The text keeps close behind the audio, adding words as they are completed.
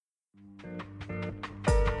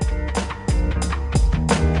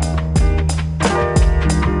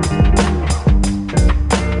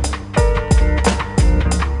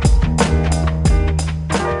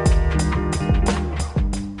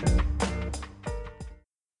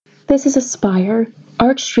This is Aspire,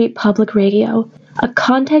 Arch Street Public Radio, a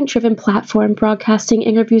content-driven platform broadcasting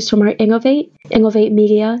interviews from our Innovate, Innovate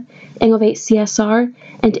Media, Innovate CSR,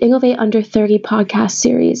 and Innovate Under 30 podcast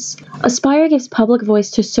series. Aspire gives public voice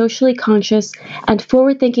to socially conscious and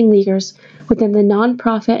forward-thinking leaders within the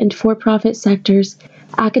nonprofit and for-profit sectors,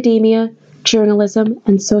 academia, journalism,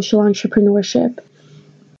 and social entrepreneurship.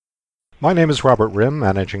 My name is Robert Rim,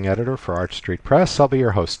 Managing Editor for Arch Street Press. I'll be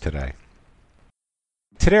your host today.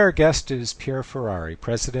 Today our guest is Pierre Ferrari,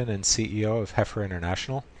 President and CEO of Heifer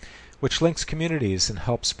International, which links communities and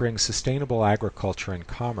helps bring sustainable agriculture and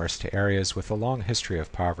commerce to areas with a long history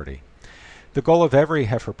of poverty. The goal of every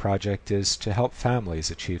Heifer project is to help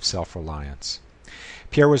families achieve self-reliance.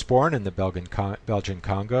 Pierre was born in the Belgian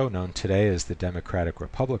Congo, known today as the Democratic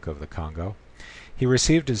Republic of the Congo. He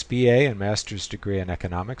received his BA and master's degree in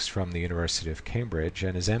economics from the University of Cambridge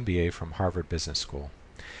and his MBA from Harvard Business School.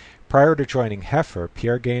 Prior to joining Heifer,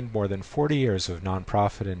 Pierre gained more than 40 years of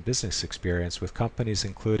nonprofit and business experience with companies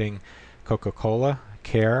including Coca-Cola,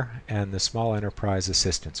 CARE, and the Small Enterprise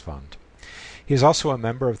Assistance Fund. He is also a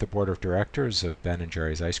member of the board of directors of Ben &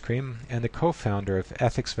 Jerry's Ice Cream and the co-founder of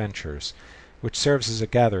Ethics Ventures, which serves as a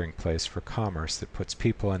gathering place for commerce that puts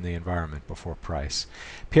people and the environment before price.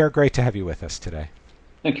 Pierre, great to have you with us today.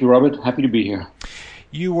 Thank you, Robert. Happy to be here.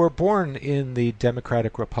 You were born in the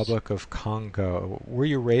Democratic Republic of Congo. Were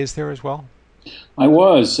you raised there as well? I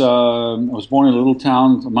was. I was born in a little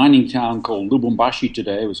town, a mining town called Lubumbashi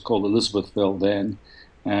today. It was called Elizabethville then.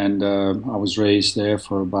 And I was raised there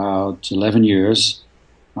for about 11 years.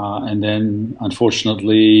 And then,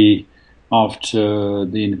 unfortunately, after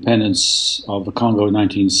the independence of the Congo in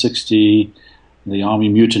 1960, the army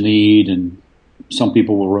mutinied, and some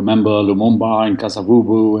people will remember Lumumba and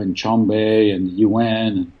Kasavubu and Chombe and the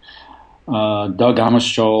UN and Doug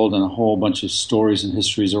Hammarskjöld and a whole bunch of stories and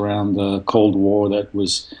histories around the Cold War that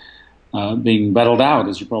was being battled out,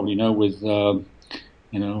 as you probably know, with the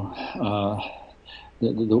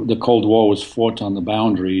Cold War was fought on the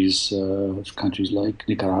boundaries of countries like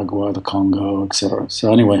Nicaragua, the Congo, etc.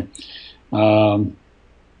 So anyway,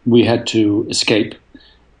 we had to escape,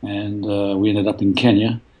 and we ended up in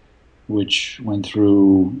Kenya, which went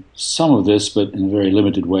through some of this, but in a very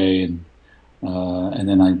limited way. And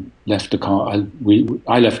then I left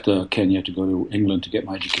I left Kenya to go to England to get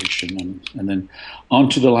my education, and then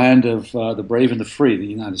onto the land of the brave and the free, the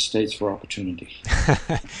United States, for opportunity.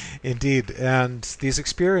 Indeed. And these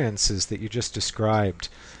experiences that you just described,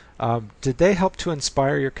 did they help to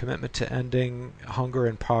inspire your commitment to ending hunger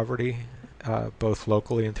and poverty, both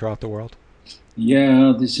locally and throughout the world?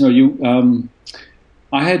 Yeah,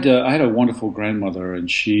 I had a wonderful grandmother,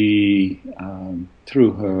 and she,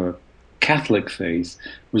 through her Catholic faith,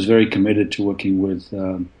 was very committed to working with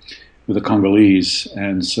the Congolese,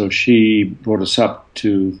 and so she brought us up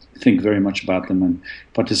to think very much about them and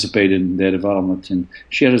participate in their development. And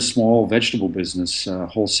she had a small vegetable business,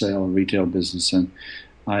 wholesale and retail business, and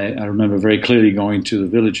I remember very clearly going to the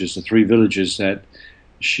villages, the 3 villages that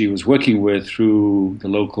she was working with through the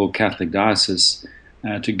local Catholic diocese,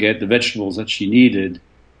 to get the vegetables that she needed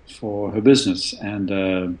for her business, and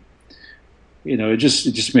it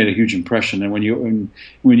just made a huge impression. And when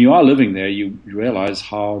you are living there, you realize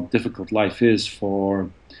how difficult life is for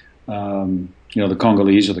the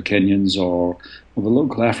Congolese or the Kenyans or the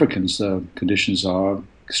local Africans. The conditions are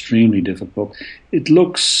extremely difficult. It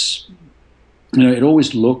looks, it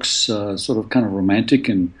always looks sort of kind of romantic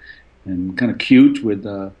and kind of cute with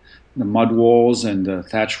the mud walls and the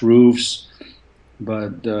thatch roofs.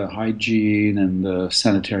 But the hygiene and the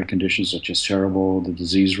sanitary conditions are just terrible. The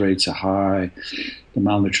disease rates are high. The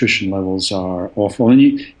malnutrition levels are awful. And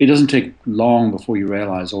it doesn't take long before you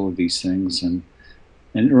realize all of these things. And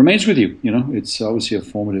it remains with you. It's obviously a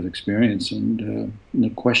formative experience, and no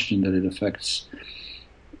question that it affects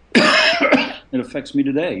me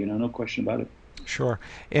today. No question about it. Sure.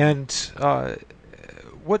 And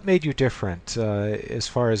what made you different as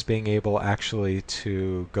far as being able actually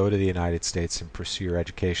to go to the United States and pursue your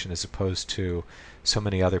education, as opposed to so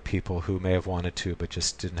many other people who may have wanted to but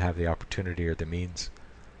just didn't have the opportunity or the means?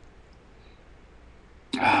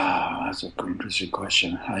 That's a interesting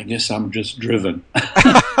question. I guess I'm just driven. Would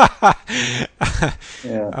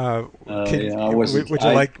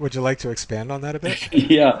you like to expand on that a bit?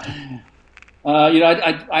 Yeah.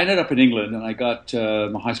 I ended up in England, and I got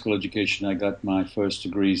my high school education. I got my first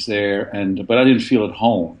degrees there, but I didn't feel at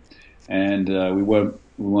home, and we weren't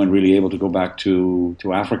really able to go back to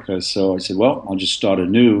Africa. So I said, well, I'll just start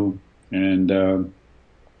anew, and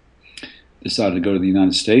decided to go to the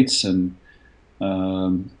United States. And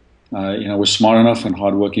I was smart enough and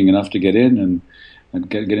hardworking enough to get in and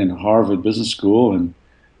get into Harvard Business School, and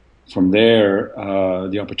from there,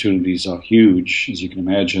 the opportunities are huge, as you can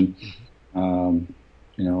imagine.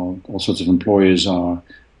 All sorts of employers are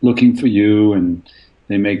looking for you, and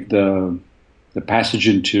they make the passage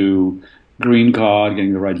into green card,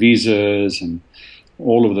 getting the right visas, and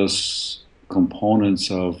all of those components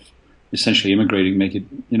of essentially immigrating make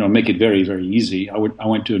it very, very easy. I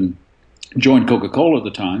went to and joined Coca-Cola at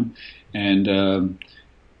the time, and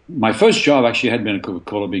my first job actually had been at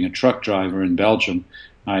Coca-Cola, being a truck driver in Belgium.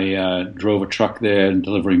 I drove a truck there and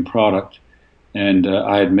delivering product, and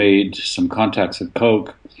I had made some contacts at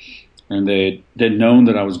Coke, and they'd known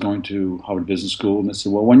that I was going to Harvard Business School, and they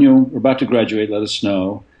said, well, when you're about to graduate, let us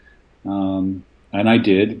know. And I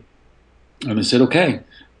did, and they said, okay,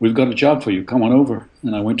 we've got a job for you, come on over.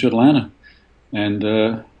 And I went to Atlanta, and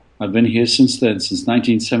I've been here since then, since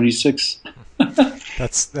 1976.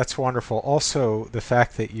 That's wonderful. Also, the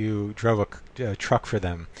fact that you drove a truck for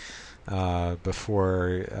them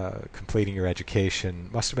before completing your education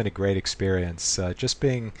must have been a great experience, just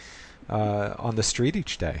being on the street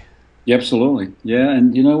each day. Yeah, absolutely. Yeah,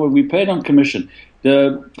 and we paid on commission.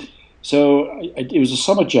 It was a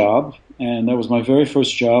summer job, and that was my very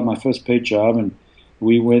first job, my first paid job. And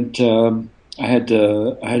we went. I had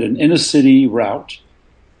an inner city route,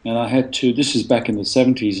 and I had to. This is back in the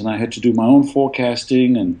 '70s, and I had to do my own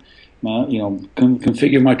forecasting and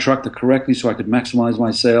configure my truck correctly so I could maximize my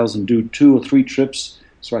sales, and do 2 or 3 trips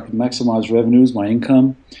so I could maximize revenues, my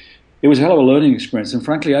income. It was a hell of a learning experience, and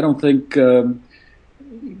frankly, I don't think.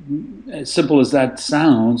 As simple as that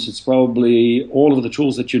sounds, it's probably all of the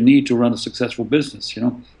tools that you need to run a successful business.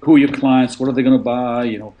 Who are your clients? What are they going to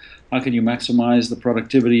buy? How can you maximize the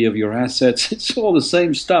productivity of your assets? It's all the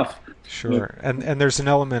same stuff. Sure, and there's an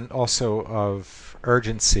element also of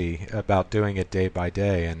urgency about doing it day by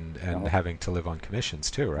day, and having to live on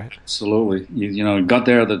commissions too, right? Absolutely. Got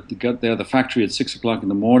there the factory at 6 o'clock in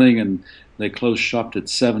the morning, and they closed shop at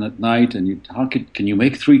 7 at night. And can you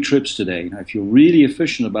make 3 trips today? Now, if you're really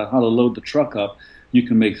efficient about how to load the truck up, you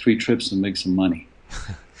can make 3 trips and make some money.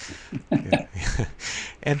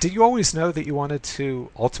 And did you always know that you wanted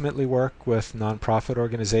to ultimately work with nonprofit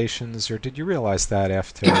organizations, or did you realize that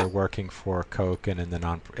after working for Coke and in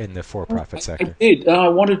the for-profit sector? I did. I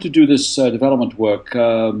wanted to do this development work.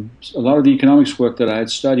 A lot of the economics work that I had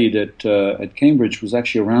studied at Cambridge was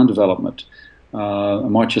actually around development.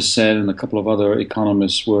 Amartya Sen and a couple of other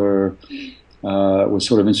economists were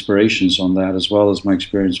sort of inspirations on that, as well as my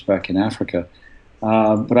experience back in Africa.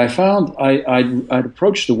 But I found I'd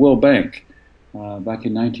approached the World Bank back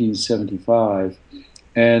in 1975,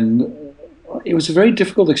 and it was a very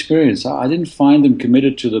difficult experience. I didn't find them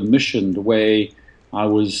committed to the mission the way I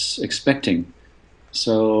was expecting.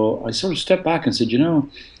 So I sort of stepped back and said,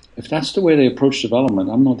 if that's the way they approach development,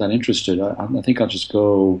 I'm not that interested. I think I'll just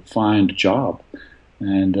go find a job.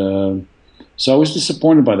 And so I was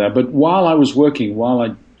disappointed by that. But while I was working, while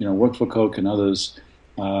I worked for Coke and others,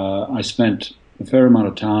 I spent a fair amount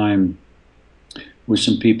of time with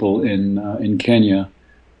some people in Kenya,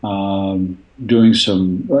 doing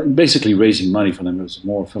some basically raising money for them. It was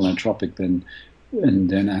more philanthropic than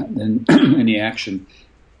any action.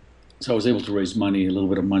 So I was able to raise money, a little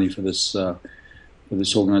bit of money for this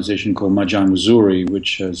organization called Majai Muzuri,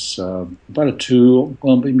 which has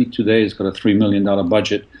maybe today it's got a $3 million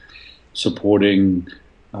budget supporting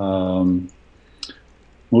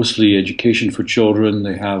mostly education for children.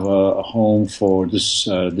 They have a home for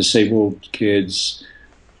disabled kids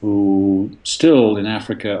who still in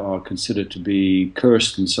Africa are considered to be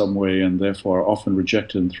cursed in some way, and therefore are often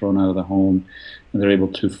rejected and thrown out of the home. And they're able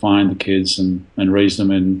to find the kids and raise them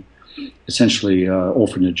in essentially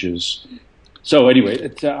orphanages. So anyway,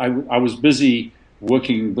 I was busy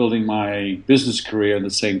working, building my business career. At the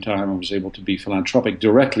same time, I was able to be philanthropic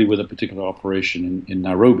directly with a particular operation in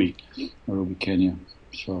Nairobi, Kenya.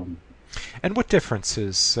 So, and what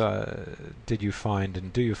differences did you find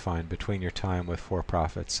and do you find between your time with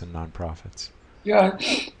for-profits and nonprofits? Yeah,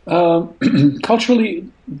 culturally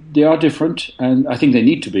they are different, and I think they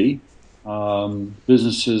need to be.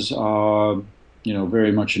 Businesses are,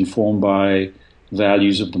 very much informed by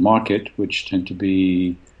values of the market, which tend to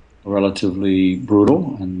be relatively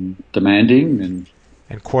brutal and demanding,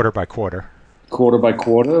 and quarter by quarter,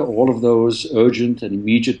 all of those urgent and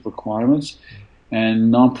immediate requirements.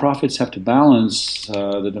 And nonprofits have to balance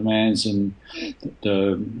the demands and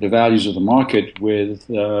the values of the market with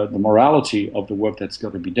the morality of the work that's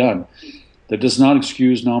got to be done. That does not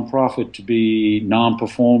excuse nonprofit to be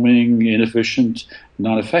non-performing, inefficient,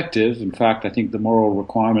 not effective. In fact, I think the moral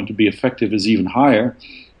requirement to be effective is even higher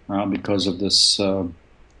because of this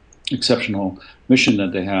exceptional mission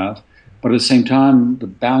that they have. But at the same time, the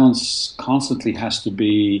balance constantly has to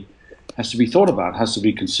be has to be thought about, has to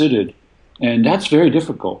be considered, and that's very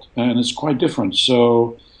difficult, and it's quite different.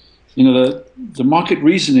 So, the market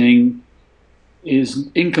reasoning is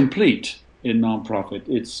incomplete in nonprofit.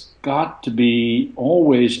 It's got to be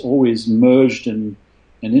always merged and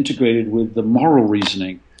integrated with the moral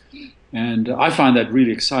reasoning, and I find that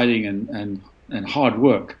really exciting and hard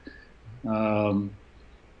work.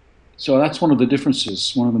 So that's one of the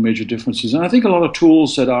differences, one of the major differences. And I think a lot of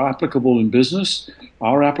tools that are applicable in business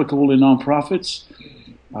are applicable in nonprofits.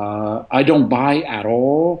 I don't buy at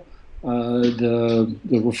all the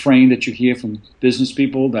refrain that you hear from business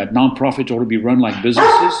people that nonprofits ought to be run like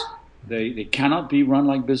businesses. They cannot be run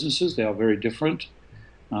like businesses. They are very different.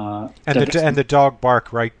 And the dog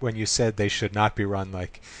bark right when you said they should not be run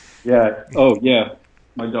like. Yeah. Oh, yeah.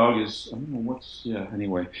 My dog is. I don't know what's. Yeah.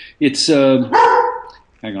 Anyway, it's.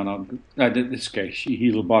 Hang on. It's okay.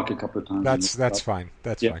 He'll bark a couple of times. That's fine.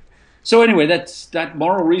 That's fine. So anyway, that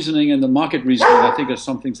moral reasoning and the market reasoning, I think, are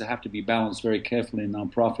some things that have to be balanced very carefully in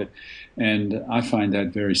nonprofit, and I find that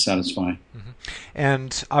very satisfying. Mm-hmm.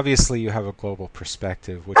 And obviously, you have a global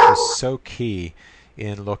perspective, which is so key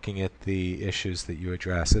in looking at the issues that you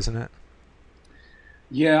address, isn't it?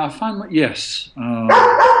 Yeah, I find yes.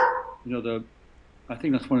 I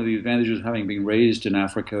think that's one of the advantages of having been raised in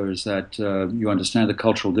Africa is that you understand the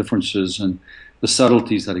cultural differences and the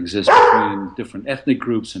subtleties that exist between different ethnic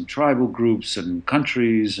groups and tribal groups and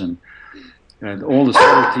countries and all the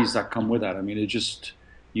subtleties that come with that. I mean, it just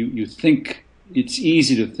you think it's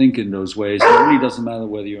easy to think in those ways. It really doesn't matter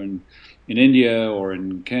whether you're in India or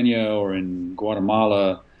in Kenya or in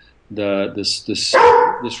Guatemala.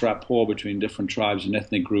 This rapport between different tribes and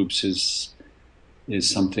ethnic groups is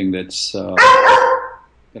something that's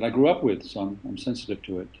that I grew up with, so I'm sensitive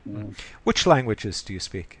to it. Which languages do you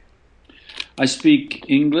speak? I speak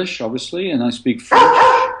English, obviously, and I speak French,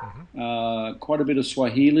 quite a bit of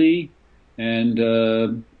Swahili, and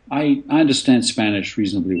I understand Spanish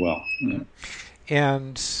reasonably well. Yeah.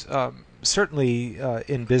 And certainly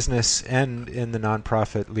in business and in the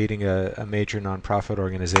nonprofit, leading a major nonprofit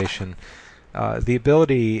organization, the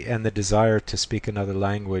ability and the desire to speak another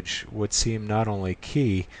language would seem not only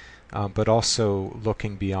key, but also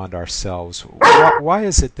looking beyond ourselves. Why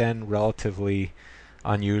is it then relatively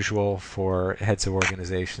unusual for heads of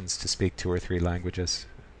organizations to speak 2 or 3 languages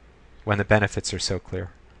when the benefits are so clear?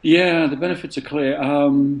 Yeah, the benefits are clear.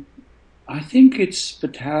 I think it's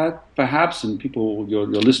perhaps, and your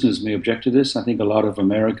listeners may object to this, I think a lot of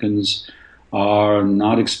Americans are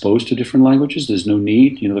not exposed to different languages. There's no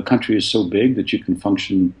need. The country is so big that you can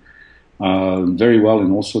function very well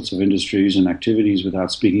in all sorts of industries and activities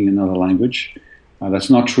without speaking another language. That's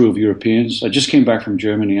not true of Europeans. I just came back from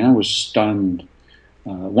Germany and I was stunned,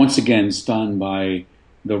 once again stunned by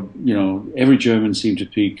every German seemed to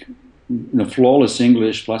speak flawless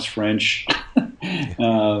English plus French,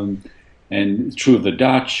 and it's true of the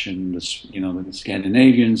Dutch and the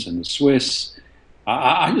Scandinavians and the Swiss.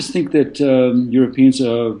 I just think that Europeans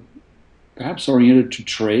are perhaps oriented to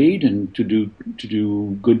trade and to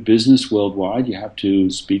do good business worldwide. You have to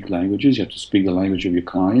speak languages. You have to speak the language of your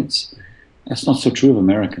clients. That's not so true of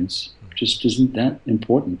Americans. It just isn't that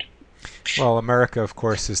important. Well, America, of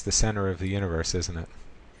course, is the center of the universe, isn't it?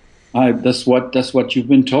 That's what you've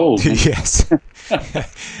been told. Yes.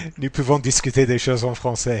 Nous pouvons discuter des choses en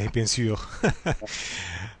français, bien sûr.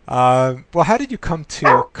 Well, how did you come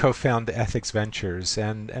to co-found Ethics Ventures,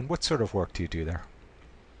 and what sort of work do you do there?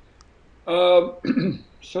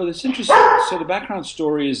 So it's interesting. So the background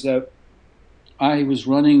story is that I was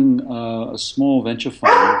running a small venture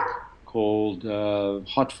fund called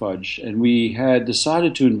Hot Fudge, and we had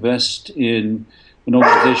decided to invest in an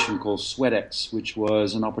organization called SweatX, which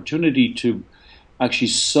was an opportunity to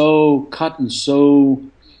actually cut and sew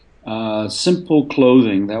simple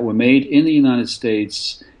clothing that were made in the United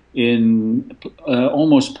States in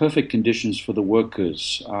almost perfect conditions for the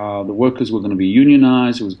workers. The workers were going to be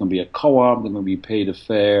unionized. It was going to be a co-op. They were going to be paid a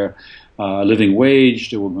fair living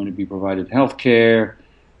wage. They were going to be provided health care.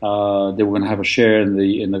 They were going to have a share in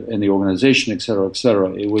the organization, et cetera, et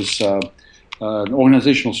cetera. It was an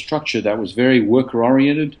organizational structure that was very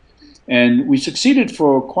worker-oriented, and we succeeded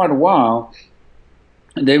for quite a while.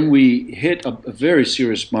 And then we hit a very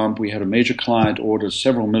serious bump. We had a major client order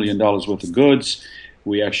several $1 million worth of goods.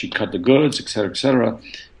 We actually cut the goods, et cetera, et cetera.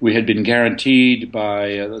 We had been guaranteed by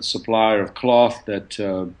a supplier of cloth that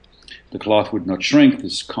the cloth would not shrink.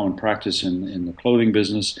 This is common practice in the clothing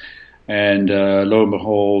business. And lo and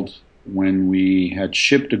behold, when we had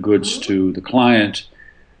shipped the goods to the client,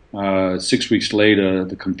 6 weeks later,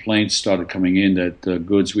 the complaints started coming in that the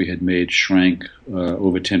goods we had made shrank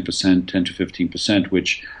over 10%, 10 to 15%,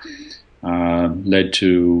 which led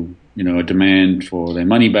to a demand for their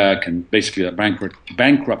money back, and basically that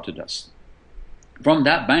bankrupted us. From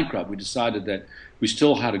that bankrupt, we decided that we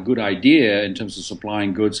still had a good idea in terms of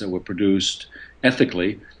supplying goods that were produced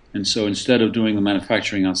ethically, and so instead of doing the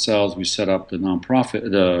manufacturing ourselves, we set up the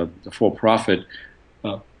nonprofit, the for-profit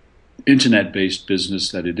internet-based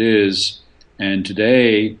business that it is. And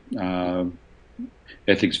today,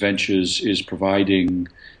 Ethics Ventures is providing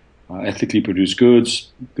ethically produced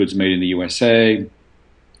goods made in the USA,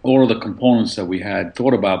 all of the components that we had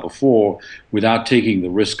thought about before without taking the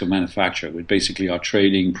risk of manufacture. We basically are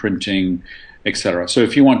trading, printing, etc. So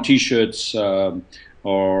if you want T-shirts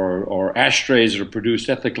or ashtrays that are produced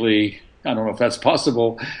ethically, I don't know if that's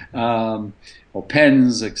possible, or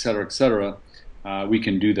pens, etc., we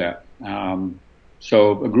can do that.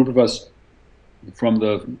 So a group of us from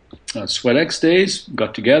the SweatX days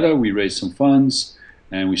got together, we raised some funds,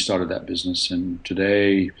 and we started that business. And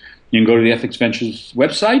today you can go to the Ethics Ventures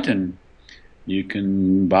website and you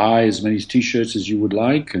can buy as many T-shirts as you would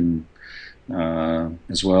like, and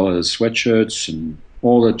as well as sweatshirts and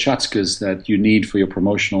all the chatskas that you need for your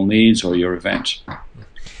promotional needs or your event.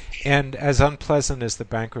 And as unpleasant as the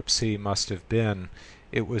bankruptcy must have been,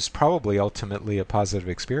 it was probably ultimately a positive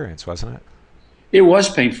experience, wasn't it? It was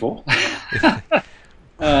painful.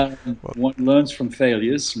 One learns from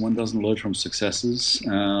failures. One doesn't learn from successes.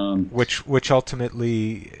 Which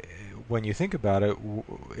ultimately, when you think about it,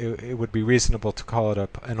 it would be reasonable to call it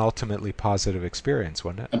an ultimately positive experience,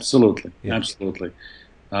 wouldn't it? Absolutely, yeah. Absolutely.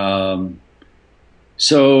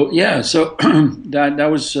 So that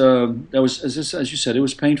was as you said, it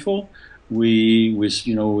was painful. We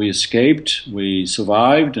escaped, we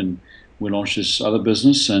survived, and we launched this other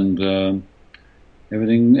business, and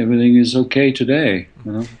everything is okay today.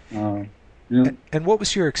 And what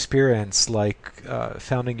was your experience like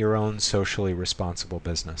founding your own socially responsible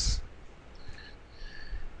business?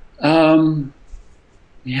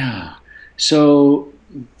 So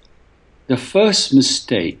the first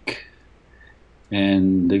mistake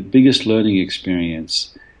and the biggest learning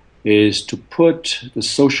experience is to put the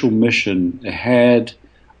social mission ahead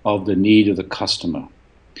of the need of the customer.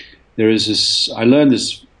 I learned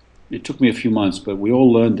this, it took me a few months, but we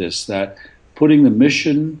all learned this, that putting the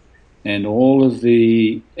mission and all of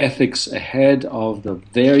the ethics ahead of the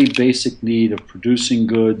very basic need of producing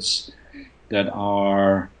goods that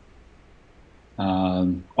are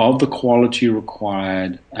of the quality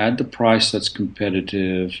required at the price that's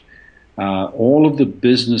competitive, all of the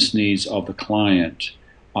business needs of the client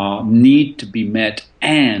need to be met,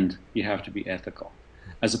 and you have to be ethical.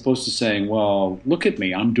 As opposed to saying, well, look at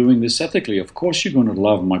me, I'm doing this ethically, of course you're going to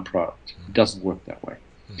love my product. It doesn't work that way.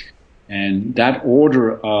 And that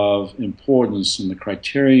order of importance and the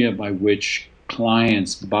criteria by which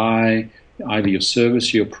clients buy either your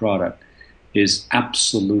service or your product is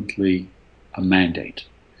absolutely a mandate.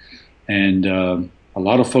 And a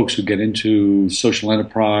lot of folks who get into social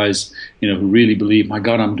enterprise, who really believe, my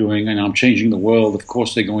God, I'm changing the world, of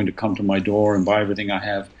course they're going to come to my door and buy everything I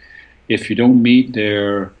have. If you don't meet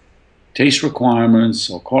their taste requirements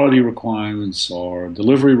or quality requirements or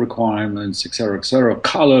delivery requirements, et cetera,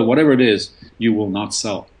 color, whatever it is, you will not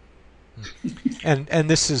sell. And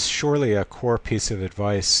this is surely a core piece of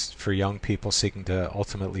advice for young people seeking to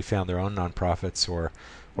ultimately found their own nonprofits or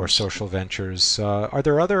social ventures. Are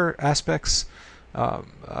there other aspects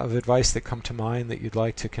of advice that come to mind that you'd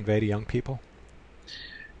like to convey to young people?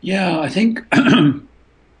 Yeah, I think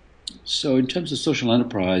so. In terms of social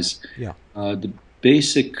enterprise, the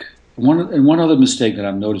basic one other mistake that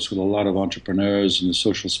I've noticed with a lot of entrepreneurs in the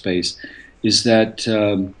social space is that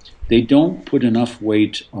they don't put enough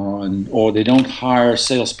weight on, or they don't hire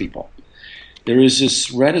salespeople. There is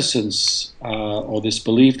this reticence or this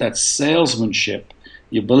belief that salesmanship,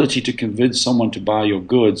 the ability to convince someone to buy your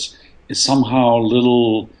goods, is somehow a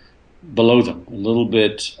little below them, a little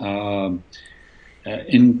bit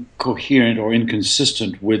incoherent or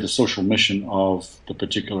inconsistent with the social mission of the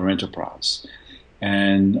particular enterprise.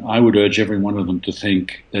 And I would urge every one of them to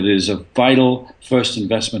think that it is a vital first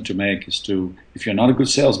investment to make is to, if you're not a good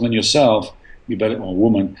salesman yourself, or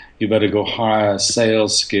woman, you better go hire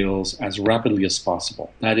sales skills as rapidly as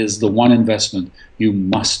possible. That is the one investment you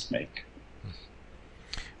must make.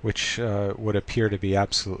 Which would appear to be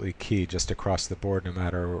absolutely key just across the board, no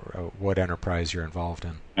matter what enterprise you're involved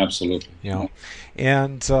in. Absolutely.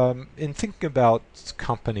 And in thinking about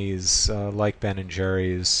companies like Ben &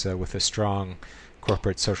 Jerry's with a strong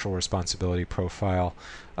corporate social responsibility profile,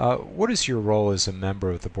 what does your role as a member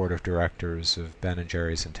of the board of directors of Ben &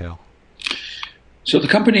 Jerry's entail? So the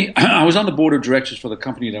company, I was on the board of directors for the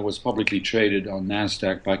company that was publicly traded on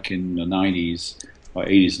NASDAQ back in the 90s.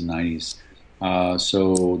 80s and 90s.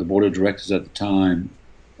 So the board of directors at the time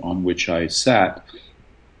on which I sat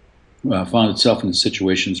found itself in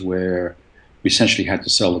situations where we essentially had to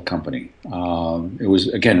sell the company. It was,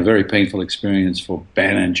 again, a very painful experience for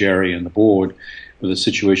Ben and Jerry and the board, but the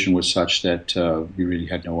situation was such that we really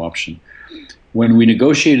had no option. When we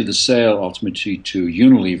negotiated the sale ultimately to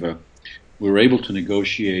Unilever, we were able to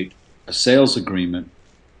negotiate a sales agreement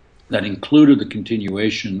that included the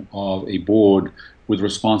continuation of a board with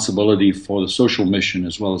responsibility for the social mission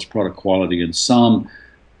as well as product quality and some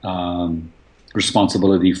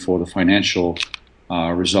responsibility for the financial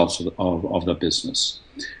results of the business.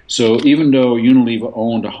 So even though Unilever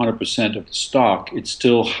owned 100% of the stock, it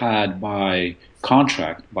still had by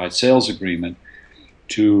contract, by sales agreement,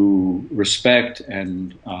 to respect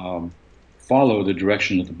and follow the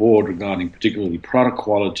direction of the board regarding particularly product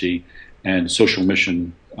quality and social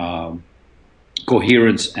mission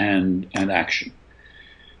coherence and action.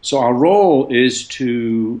 So our role is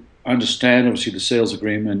to understand, obviously, the sales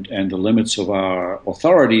agreement and the limits of our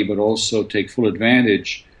authority, but also take full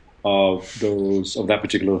advantage of that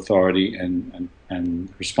particular authority and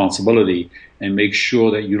responsibility, and make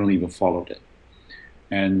sure that Unilever followed it.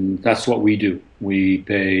 And that's what we do. We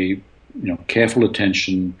pay careful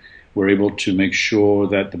attention. We're able to make sure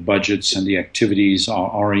that the budgets and the activities are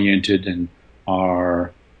oriented and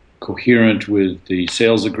are coherent with the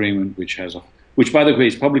sales agreement, which by the way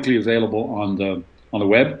is publicly available on the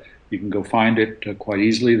web. You can go find it quite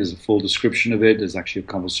easily. There's a full description of it. There's actually a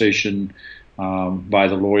conversation by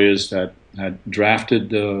the lawyers that had drafted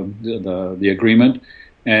the agreement.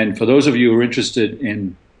 And for those of you who are interested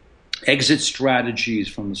in exit strategies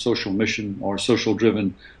from the social mission or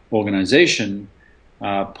social-driven organization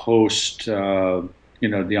post the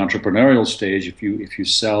entrepreneurial stage, if you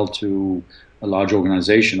sell to a large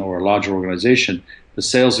organization or a larger organization, the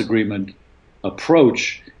sales agreement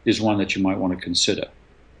approach is one that you might want to consider.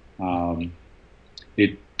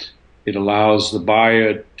 It allows the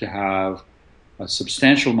buyer to have a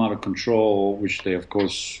substantial amount of control, which they of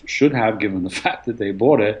course should have given the fact that they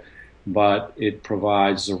bought it, but it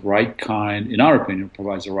provides the right kind, in our opinion,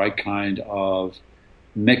 provides the right kind of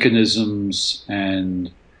mechanisms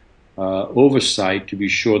and oversight to be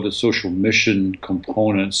sure that social mission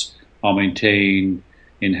components are maintained,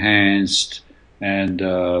 enhanced, and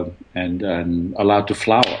allowed to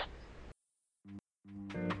flower.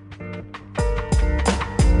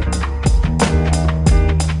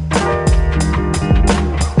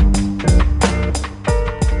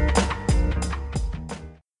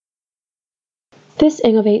 This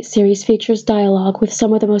Innovate series features dialogue with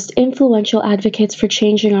some of the most influential advocates for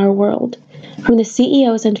changing our world, from the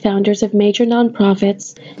CEOs and founders of major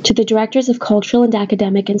nonprofits to the directors of cultural and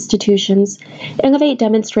academic institutions. Innovate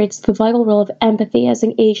demonstrates the vital role of empathy as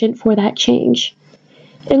an agent for that change.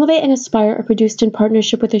 Innovate and Aspire are produced in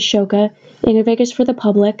partnership with Ashoka, Innovators for the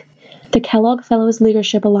Public, the Kellogg Fellows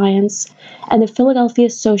Leadership Alliance, and the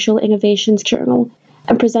Philadelphia Social Innovations Journal,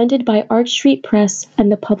 and presented by Arch Street Press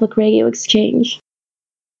and the Public Radio Exchange.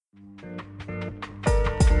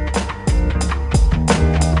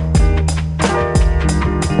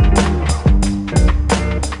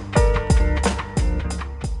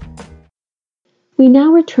 We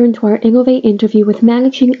now return to our Innovate interview with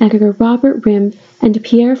Managing Editor Robert Rim and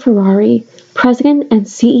Pierre Ferrari, President and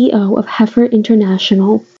CEO of Heifer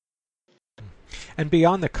International. And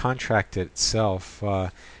beyond the contract itself,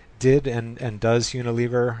 did and does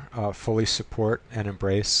Unilever fully support and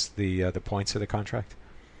embrace the points of the contract?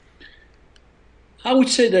 I would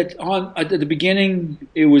say that at the beginning,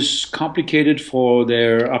 it was complicated for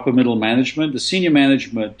their upper middle management. The senior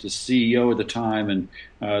management, the CEO at the time, and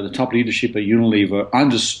the top leadership at Unilever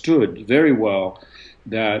understood very well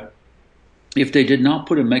that if they did not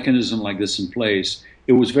put a mechanism like this in place,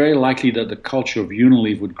 it was very likely that the culture of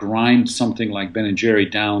Unilever would grind something like Ben & Jerry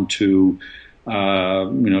down to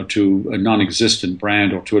to a non-existent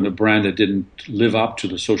brand, or to a brand that didn't live up to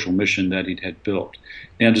the social mission that it had built.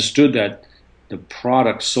 They understood that the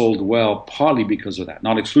product sold well partly because of that,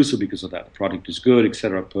 not exclusively because of that. The product is good,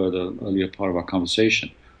 etc., per the earlier part of our conversation.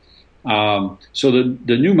 So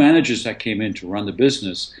the new managers that came in to run the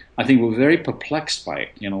business, I think, were very perplexed by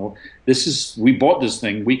it. We bought this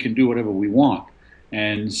thing, we can do whatever we want.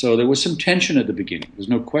 And so there was some tension at the beginning. There's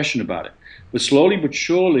no question about it. But slowly but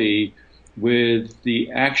surely, with the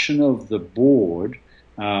action of the board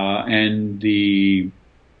and the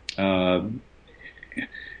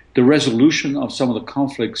resolution of some of the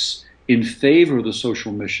conflicts in favor of the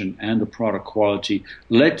social mission and the product quality,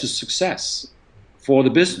 led to success for the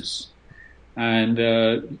business.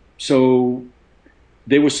 And so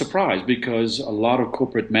they were surprised because a lot of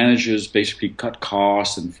corporate managers basically cut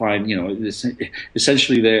costs and find,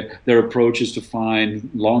 essentially their approach is to find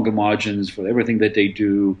longer margins for everything that they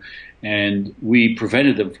do. And we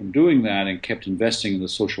prevented them from doing that and kept investing in the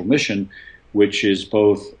social mission, which is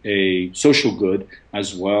both a social good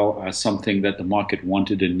as well as something that the market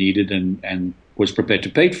wanted and needed and was prepared to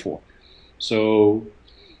pay for. So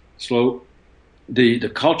the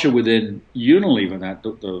culture within Unilever, that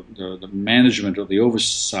the management or the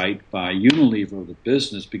oversight by Unilever of the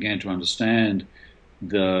business began to understand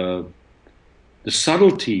the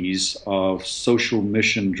subtleties of social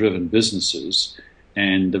mission driven businesses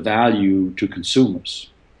and the value to consumers.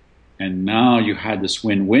 And now you had this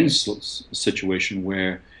win-win situation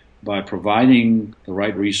where by providing the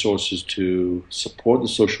right resources to support the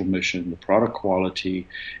social mission, the product quality,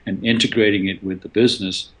 and integrating it with the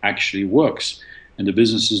business actually works. And the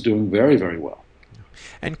business is doing very, very well.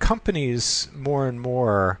 And companies more and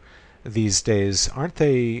more these days, aren't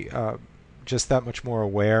they just that much more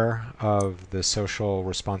aware of the social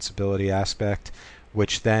responsibility aspect,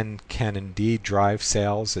 which then can indeed drive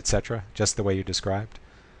sales, etc., just the way you described?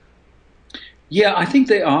 Yeah, I think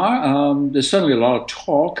they are. There's certainly a lot of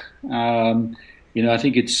talk. I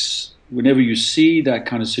think it's whenever you see that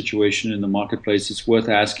kind of situation in the marketplace, it's worth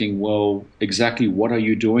asking, well, exactly what are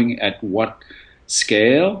you doing at what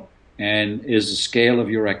scale? And is the scale of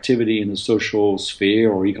your activity in the social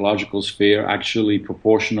sphere or ecological sphere actually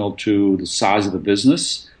proportional to the size of the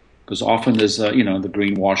business? Because often there's, the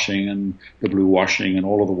greenwashing and the blue washing and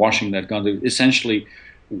all of the washing that gone to essentially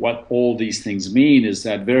what all these things mean is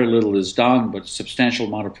that very little is done, but a substantial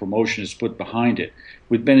amount of promotion is put behind it.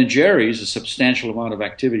 With Ben & Jerry's, a substantial amount of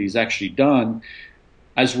activity is actually done,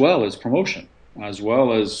 as well as promotion, as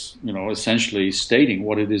well as, essentially stating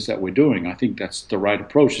what it is that we're doing. I think that's the right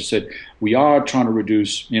approach. It said we are trying to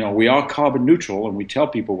reduce, we are carbon neutral, and we tell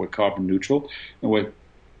people we're carbon neutral, and we're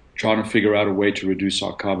trying to figure out a way to reduce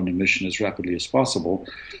our carbon emission as rapidly as possible.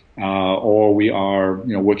 Or we are,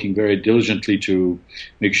 working very diligently to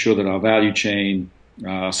make sure that our value chain,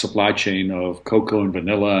 supply chain of cocoa and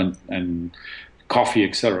vanilla and coffee,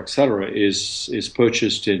 et cetera, is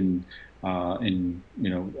purchased in good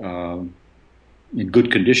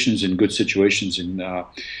conditions, in good situations,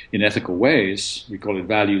 in ethical ways. We call it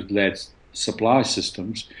value-led supply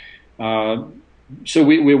systems. So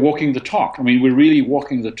we're walking the talk. I mean, we're really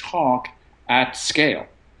walking the talk at scale.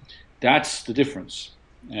 That's the difference.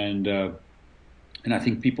 And I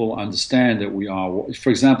think people understand that we are. For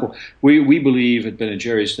example, we believe at Ben &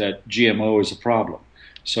 Jerry's that GMO is a problem.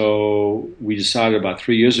 So we decided about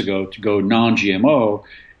 3 years ago to go non-GMO,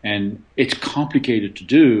 and it's complicated to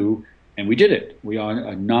do, and we did it. We are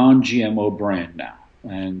a non-GMO brand now.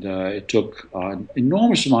 And it took an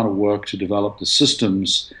enormous amount of work to develop the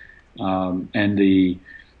systems and the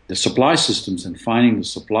supply systems and finding the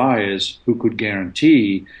suppliers who could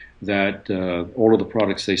guarantee that all of the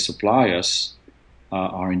products they supply us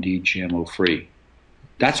are indeed GMO free.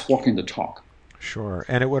 That's walking the talk. Sure.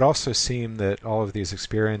 And it would also seem that all of these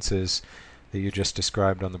experiences that you just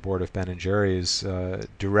described on the board of Ben & Jerry's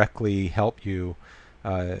directly help you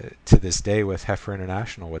to this day with Heifer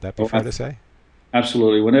International. Would that be fair to say?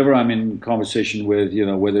 Absolutely. Whenever I'm in conversation with,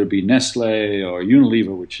 whether it be Nestle or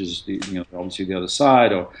Unilever, which is obviously the other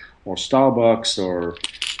side, or Starbucks, or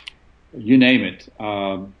you name it,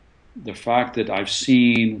 the fact that I've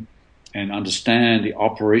seen and understand the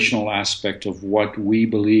operational aspect of what we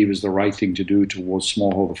believe is the right thing to do towards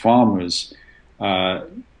smallholder farmers,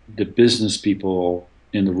 the business people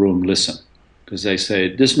in the room listen. Because they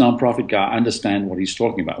say, this nonprofit guy understands what he's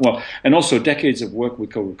talking about. Well, and also decades of work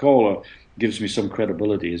with Coca-Cola gives me some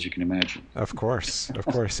credibility, as you can imagine. Of course, of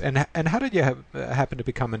course. And how did you happen to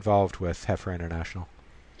become involved with Heifer International?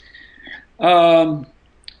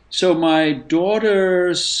 So my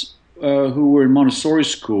daughters, who were in Montessori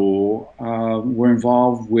school, were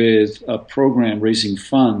involved with a program raising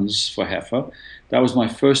funds for Heifer. That was my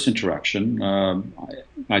first interaction.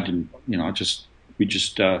 I didn't, we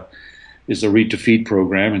just is a read to feed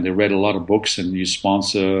program, and they read a lot of books, and you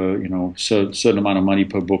sponsor, certain amount of money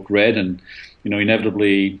per book read, and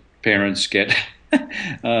inevitably parents get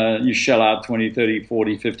you shell out $20, $30,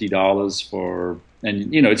 $40, $50 for,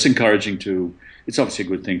 and it's encouraging to. It's obviously a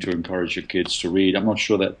good thing to encourage your kids to read. I'm not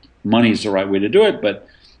sure that money is the right way to do it, but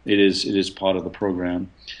it is part of the program.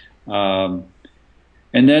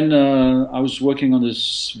 And then I was working on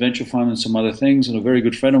this venture fund and some other things, and a very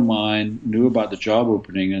good friend of mine knew about the job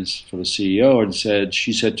opening for the CEO, and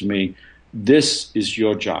she said to me, "This is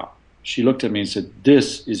your job." She looked at me and said,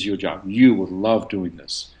 "This is your job. You would love doing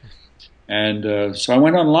this." And so I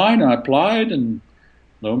went online and I applied, and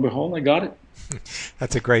lo and behold, I got it.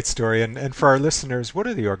 That's a great story. And for our listeners, what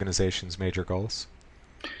are the organization's major goals?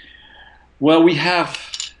 Well, we have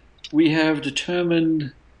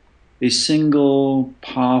determined a single,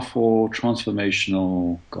 powerful,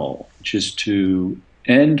 transformational goal, which is to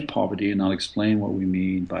end poverty, and I'll explain what we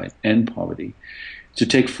mean by end poverty. To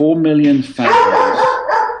take 4 million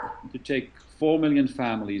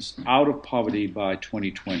families out of poverty by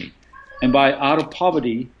 2020. And by out of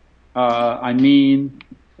poverty,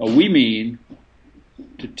 we mean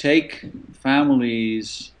to take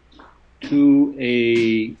families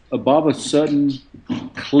to above a certain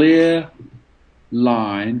clear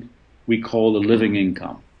line we call the living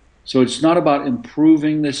income. So it's not about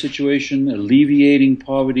improving the situation, alleviating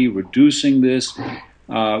poverty, reducing this.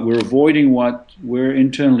 We're avoiding what we're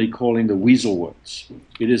internally calling the weasel words.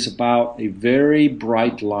 It is about a very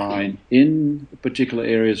bright line in particular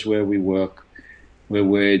areas where we work,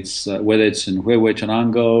 whether it's in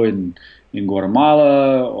Huehuetenango in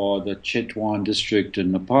Guatemala or the Chitwan district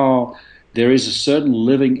in Nepal. There is a certain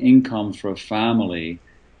living income for a family,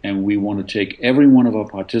 and we want to take every one of our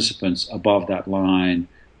participants above that line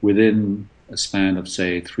within a span of,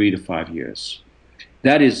 say, 3 to 5 years.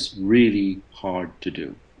 That is really hard to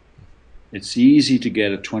do. It's easy to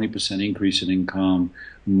get a 20% increase in income.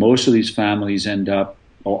 Most of these families end up,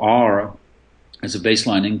 or are, as a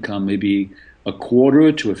baseline income, maybe a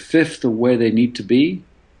quarter to a fifth of where they need to be,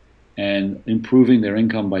 and improving their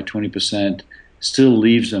income by 20% still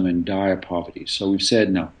leaves them in dire poverty. So we've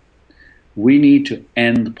said, no, we need to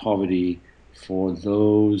end poverty for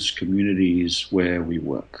those communities where we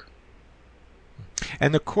work.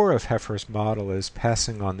 And the core of Heifer's model is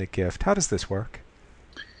passing on the gift. How does this work?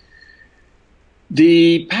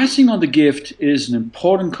 The passing on the gift is an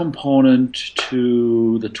important component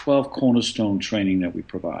to the 12 cornerstone training that we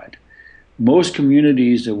provide. Most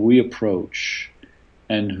communities that we approach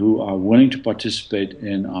and who are willing to participate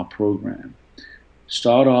in our program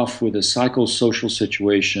start off with a psychosocial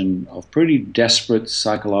situation of pretty desperate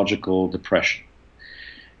psychological depression.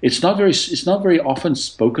 It's not very often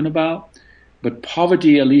spoken about, but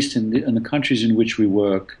poverty, at least in the countries in which we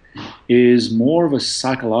work, is more of a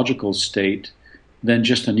psychological state than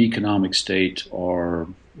just an economic state or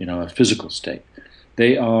a physical state.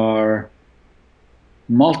 They are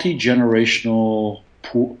multi-generational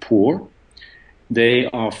poor. They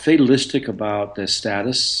are fatalistic about their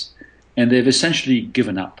status, and they've essentially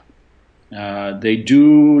given up. They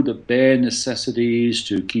do the bare necessities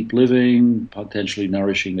to keep living, potentially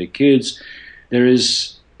nourishing their kids. There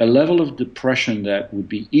is a level of depression that would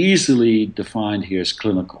be easily defined here as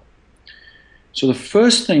clinical. So the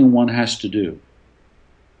first thing one has to do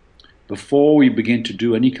before we begin to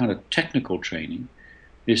do any kind of technical training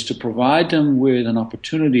is to provide them with an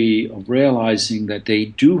opportunity of realizing that they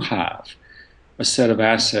do have a set of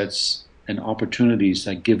assets and opportunities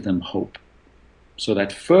that give them hope. So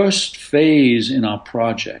that first phase in our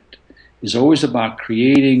project is always about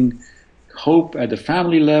creating hope at the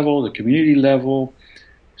family level, the community level,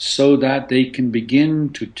 so that they can begin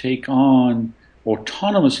to take on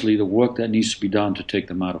autonomously the work that needs to be done to take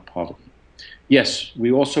them out of poverty. Yes,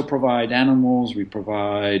 we also provide animals, we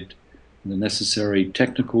provide the necessary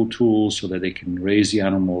technical tools so that they can raise the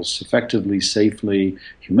animals effectively, safely,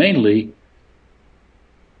 humanely,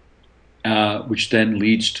 which then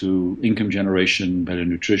leads to income generation, better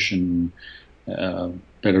nutrition,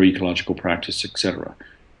 better ecological practice, etc.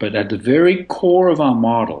 But at the very core of our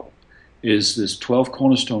model is this 12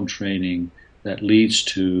 cornerstone training that leads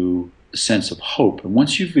to a sense of hope. And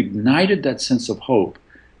once you've ignited that sense of hope,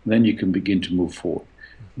 then you can begin to move forward.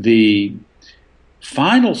 The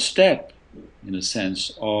final step, in a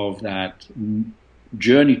sense, of that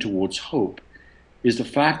journey towards hope is the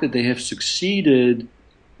fact that they have succeeded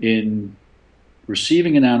in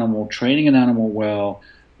receiving an animal, training an animal well,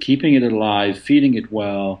 keeping it alive, feeding it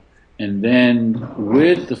well, and then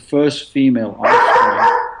with the first female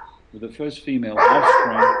offspring,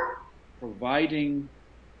 providing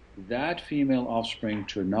that female offspring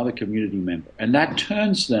to another community member. And that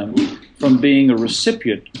turns them from being a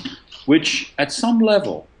recipient, which at some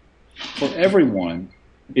level, for everyone,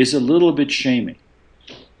 is a little bit shaming.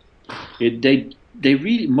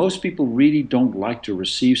 Most people really don't like to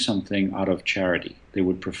receive something out of charity. They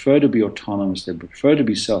would prefer to be autonomous, they prefer to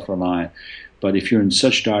be self-reliant, but if you're in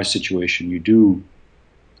such dire situation, you do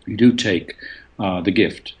take the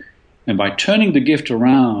gift. And by turning the gift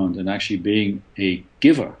around and actually being a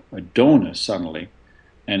giver, a donor suddenly,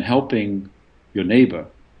 and helping your neighbor,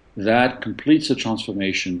 that completes the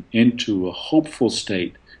transformation into a hopeful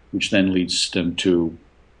state, which then leads them to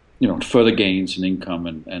further gains in income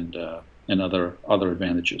and and other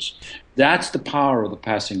advantages. That's the power of the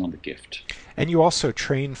passing on the gift. And you also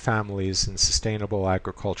train families in sustainable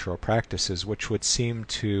agricultural practices, which would seem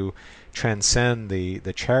to transcend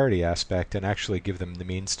the charity aspect and actually give them the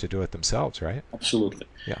means to do it themselves, right? Absolutely.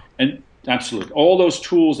 Yeah. And absolutely. All those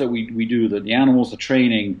tools that we do, the animals, the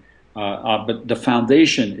training, but the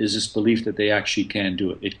foundation is this belief that they actually can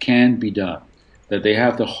do it. It can be done. That they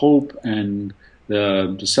have the hope and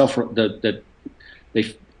the self that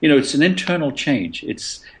they, it's an internal change.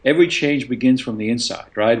 It's every change begins from the inside,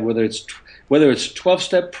 right? Whether it's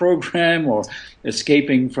 12-step program or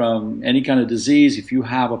escaping from any kind of disease, if you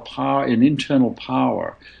have an internal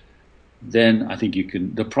power, then I think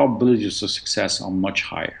the probabilities of success are much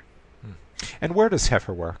higher. And where does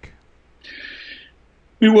Heifer work?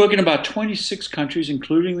 We work in about 26 countries,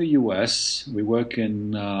 including the U.S. We work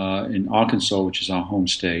in Arkansas, which is our home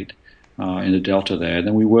state, in the Delta there.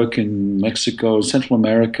 Then we work in Mexico, Central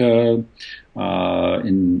America,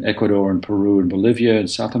 in Ecuador and Peru and Bolivia, in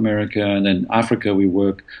South America. And then Africa, we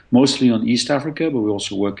work mostly on East Africa, but we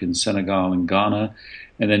also work in Senegal and Ghana.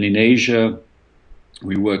 And then in Asia,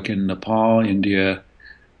 we work in Nepal, India,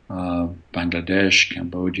 Bangladesh,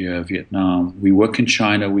 Cambodia, Vietnam. We work in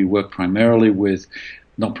China. We work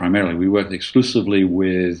we work exclusively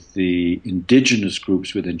with the indigenous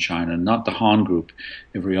groups within China, not the Han group.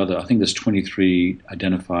 I think there's 23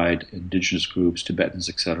 identified indigenous groups, Tibetans,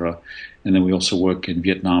 etc. And then we also work in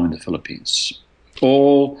Vietnam and the Philippines.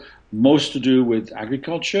 Most to do with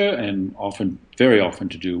agriculture and very often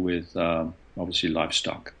to do with, obviously,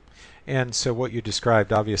 livestock. And so what you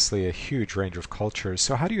described, obviously a huge range of cultures.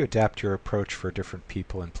 So how do you adapt your approach for different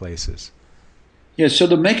people and places? Yeah, so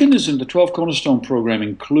the mechanism, the 12 Cornerstone program,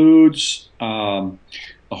 includes a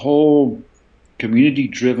whole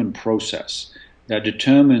community-driven process that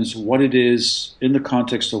determines what it is in the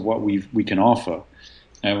context of what we can offer.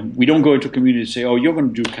 And we don't go into a community and say, oh, you're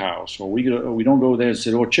going to do cows, or we don't go there and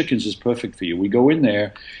say, oh, chickens is perfect for you. We go in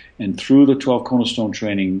there, and through the 12 Cornerstone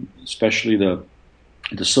training, especially the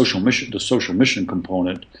social mission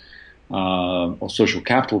component, or social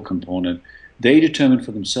capital component, they determine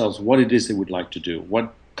for themselves what it is they would like to do.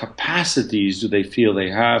 What capacities do they feel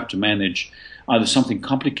they have to manage either something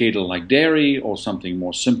complicated like dairy or something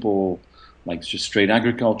more simple like just straight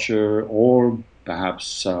agriculture, or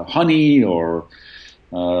perhaps honey or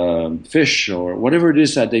fish or whatever it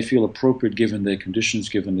is that they feel appropriate given their conditions,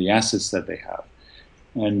 given the assets that they have.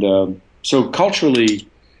 And so culturally,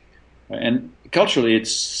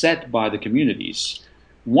 it's set by the communities.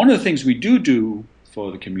 One of the things we do for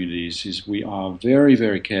the communities is we are very,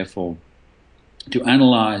 very careful to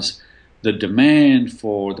analyze the demand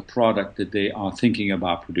for the product that they are thinking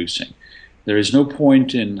about producing. There is no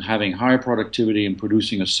point in having higher productivity and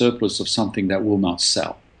producing a surplus of something that will not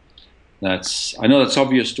sell. I know that's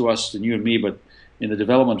obvious to us, than you and me, but in the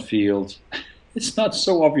development field, it's not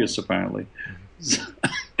so obvious apparently.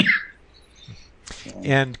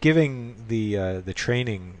 And giving the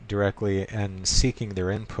training directly and seeking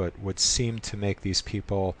their input would seem to make these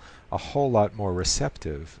people a whole lot more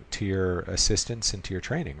receptive to your assistance and to your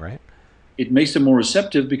training, right? It makes them more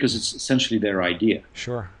receptive because it's essentially their idea.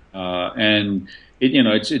 Sure. And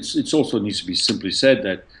it's also needs to be simply said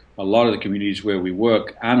that a lot of the communities where we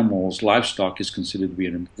work, livestock is considered to be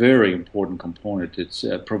a very important component.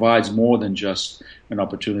 It provides more than just an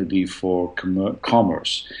opportunity for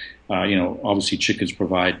commerce. Obviously chickens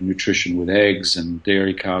provide nutrition with eggs, and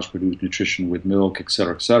dairy cows produce nutrition with milk, et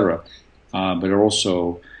cetera, et cetera. But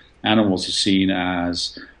also animals are seen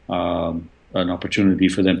as an opportunity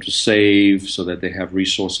for them to save so that they have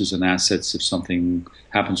resources and assets if something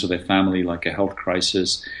happens to their family, like a health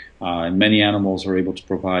crisis. And many animals are able to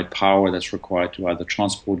provide power that's required to either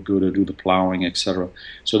transport good or do the plowing, et cetera.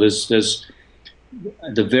 So there's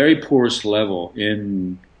the very poorest level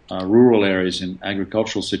in rural areas, in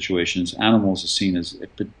agricultural situations, animals are seen as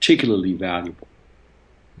particularly valuable.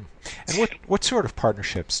 And what sort of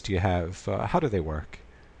partnerships do you have? How do they work?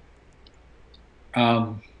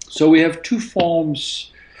 So we have two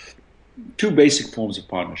basic forms of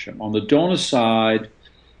partnership. On the donor side,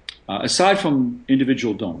 aside from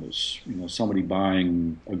individual donors, somebody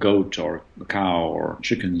buying a goat or a cow or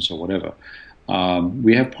chickens or whatever,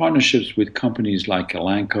 we have partnerships with companies like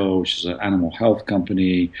Elanco, which is an animal health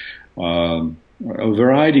company. A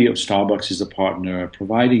variety of Starbucks is a partner,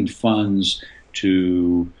 providing funds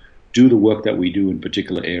to do the work that we do in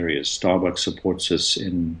particular areas. Starbucks supports us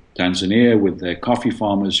in Tanzania with their coffee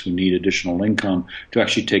farmers who need additional income to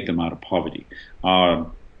actually take them out of poverty. Our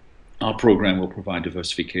program will provide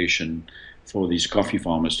diversification for these coffee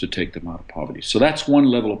farmers to take them out of poverty. So that's one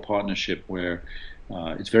level of partnership where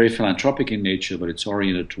It's very philanthropic in nature, but it's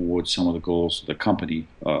oriented towards some of the goals the company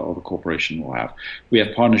or the corporation will have. We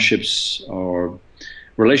have partnerships or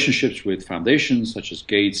relationships with foundations such as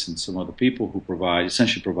Gates and some other people who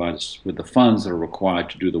essentially provide us with the funds that are required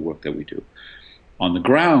to do the work that we do. On the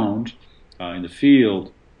ground, in the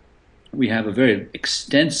field, we have a very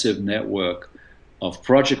extensive network of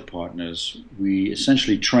project partners. We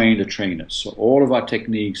essentially train the trainers. So all of our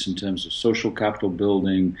techniques in terms of social capital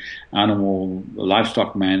building,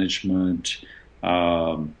 livestock management,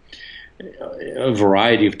 a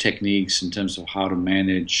variety of techniques in terms of how to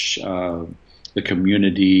manage the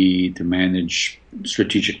community, to manage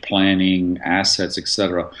strategic planning, assets,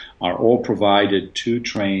 etc., are all provided to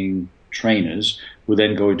trainers who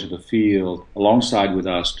then go into the field alongside with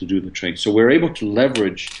us to do the training. So we're able to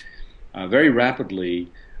leverage very rapidly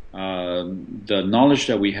the knowledge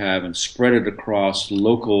that we have and spread it across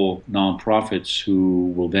local nonprofits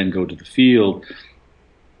who will then go to the field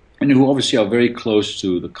and who obviously are very close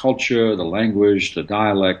to the culture, the language, the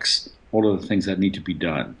dialects, all of the things that need to be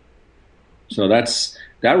done. So those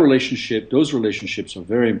relationships are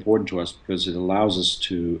very important to us because it allows us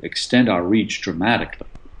to extend our reach dramatically.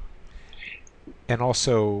 And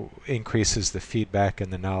also increases the feedback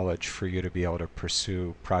and the knowledge for you to be able to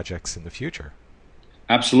pursue projects in the future.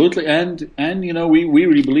 Absolutely, and we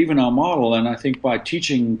really believe in our model, and I think by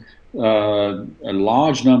teaching a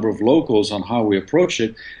large number of locals on how we approach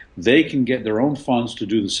it, they can get their own funds to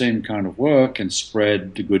do the same kind of work and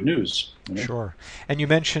spread the good news. Sure. And you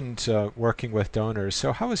mentioned working with donors.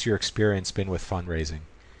 So how has your experience been with fundraising?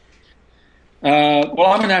 Well,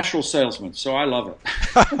 I'm a natural salesman, so I love it.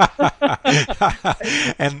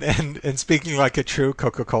 and speaking like a true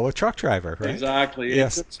Coca-Cola truck driver, right? Exactly.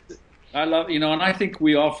 Yes. I love, and I think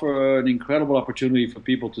we offer an incredible opportunity for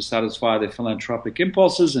people to satisfy their philanthropic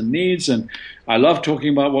impulses and needs, and I love talking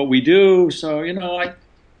about what we do. So,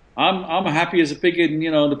 I'm happy as a pig in,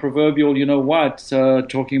 the proverbial,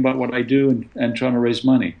 talking about what I do and trying to raise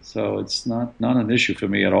money. So it's not an issue for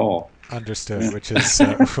me at all. Understood,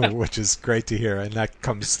 yeah. which is great to hear, and that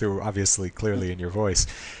comes through obviously clearly in your voice.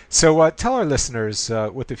 So tell our listeners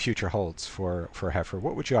what the future holds for Heifer.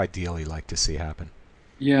 What would you ideally like to see happen?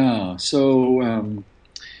 Yeah, so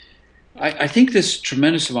I think there's a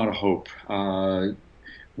tremendous amount of hope.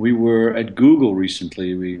 We were at Google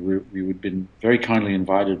recently. We'd been very kindly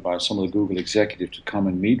invited by some of the Google executives to come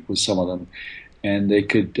and meet with some of them, and they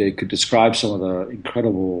could describe some of the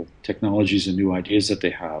incredible technologies and new ideas that they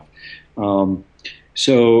have.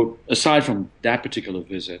 So aside from that particular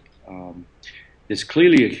visit, there's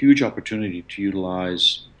clearly a huge opportunity to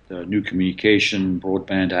utilize the new communication,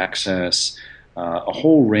 broadband access, a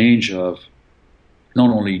whole range of not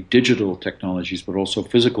only digital technologies but also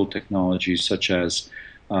physical technologies such as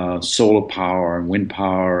solar power and wind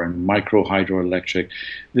power and micro hydroelectric.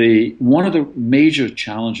 One of the major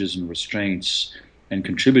challenges and restraints and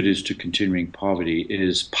contributors to continuing poverty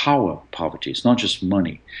is power poverty. It's not just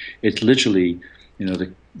money. It's literally,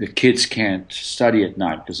 the kids can't study at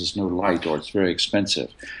night because there's no light or it's very expensive.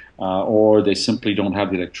 Or they simply don't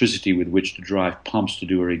have the electricity with which to drive pumps to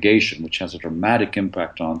do irrigation, which has a dramatic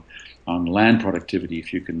impact on land productivity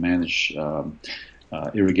if you can manage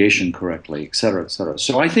irrigation correctly, et cetera, et cetera.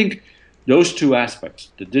 So I think those two aspects,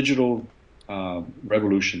 the digital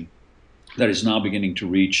revolution that is now beginning to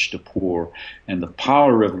reach the poor and the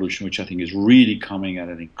power revolution, which I think is really coming at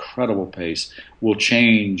an incredible pace, will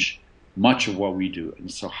change much of what we do. And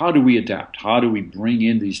so how do we adapt? How do we bring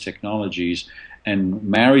in these technologies and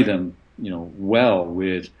marry them, well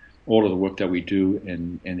with all of the work that we do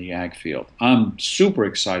in the ag field? I'm super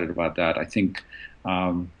excited about that. I think we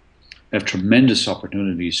have tremendous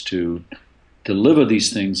opportunities to deliver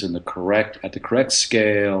these things at the correct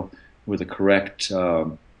scale with the correct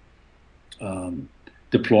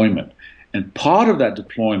deployment. And part of that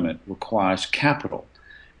deployment requires capital.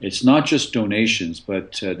 It's not just donations,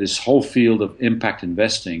 but this whole field of impact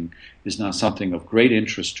investing is now something of great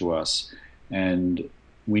interest to us. And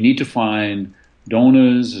we need to find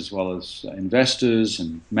donors as well as investors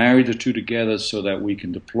and marry the two together so that we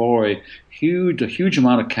can deploy a huge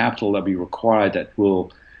amount of capital that we require that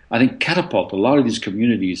will, I think, catapult a lot of these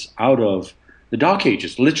communities out of the dark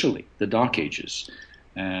ages, literally the dark ages.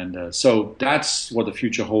 And so that's what the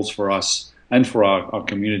future holds for us and for our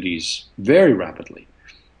communities very rapidly.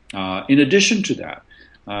 In addition to that,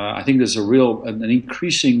 I think there's an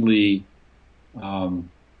increasingly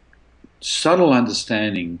subtle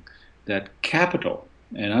understanding that capital,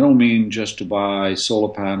 and I don't mean just to buy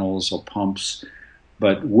solar panels or pumps,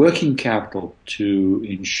 but working capital to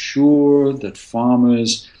ensure that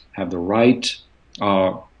farmers have the right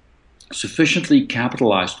sufficiently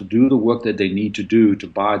capitalized to do the work that they need to do to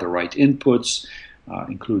buy the right inputs,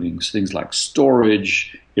 including things like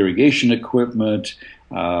storage, irrigation equipment,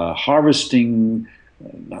 harvesting,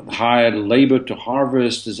 hired labor to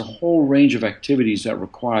harvest. There's a whole range of activities that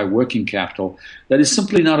require working capital that is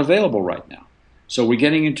simply not available right now. So we're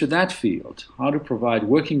getting into that field, how to provide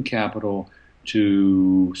working capital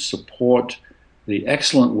to support the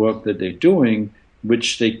excellent work that they're doing,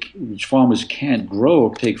 which farmers can't grow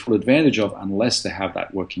or take full advantage of unless they have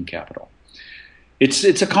that working capital.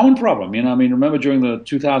 It's a common problem. Remember during the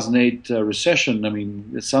 2008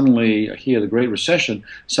 recession, suddenly here, the Great Recession,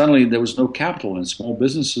 suddenly there was no capital and small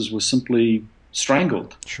businesses were simply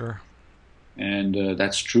strangled. Sure. And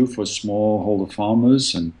that's true for smallholder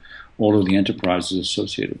farmers and all of the enterprises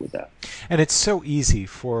associated with that. And it's so easy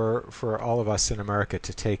for all of us in America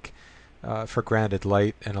to take for granted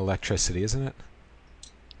light and electricity, isn't it?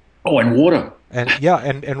 Oh, and water.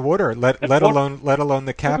 And water. Let alone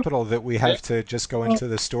the capital that we have to just go into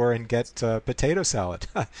the store and get potato salad.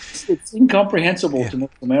 It's incomprehensible to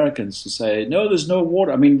most Americans to say, no, there's no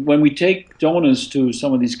water. When we take donors to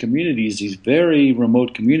some of these communities, these very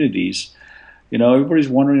remote communities, everybody's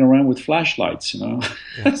wandering around with flashlights. Yeah.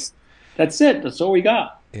 That's it. That's all we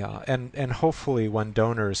got. Yeah, and hopefully when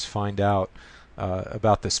donors find out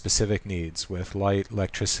about the specific needs with light,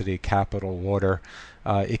 electricity, capital, water,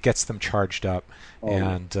 it gets them charged up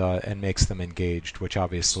and makes them engaged, which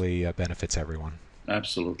obviously benefits everyone.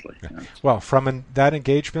 Absolutely. Yeah. Well, from that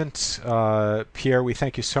engagement, Pierre, we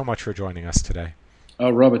thank you so much for joining us today.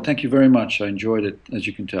 Robert, thank you very much. I enjoyed it, as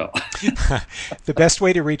you can tell. The best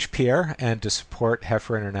way to reach Pierre and to support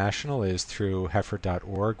Heifer International is through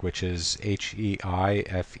heifer.org, which is heifer.org.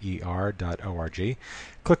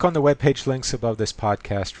 Click on the webpage links above this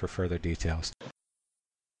podcast for further details.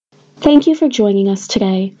 Thank you for joining us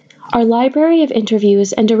today. Our library of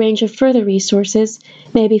interviews and a range of further resources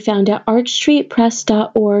may be found at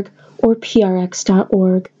archstreetpress.org or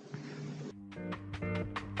prx.org.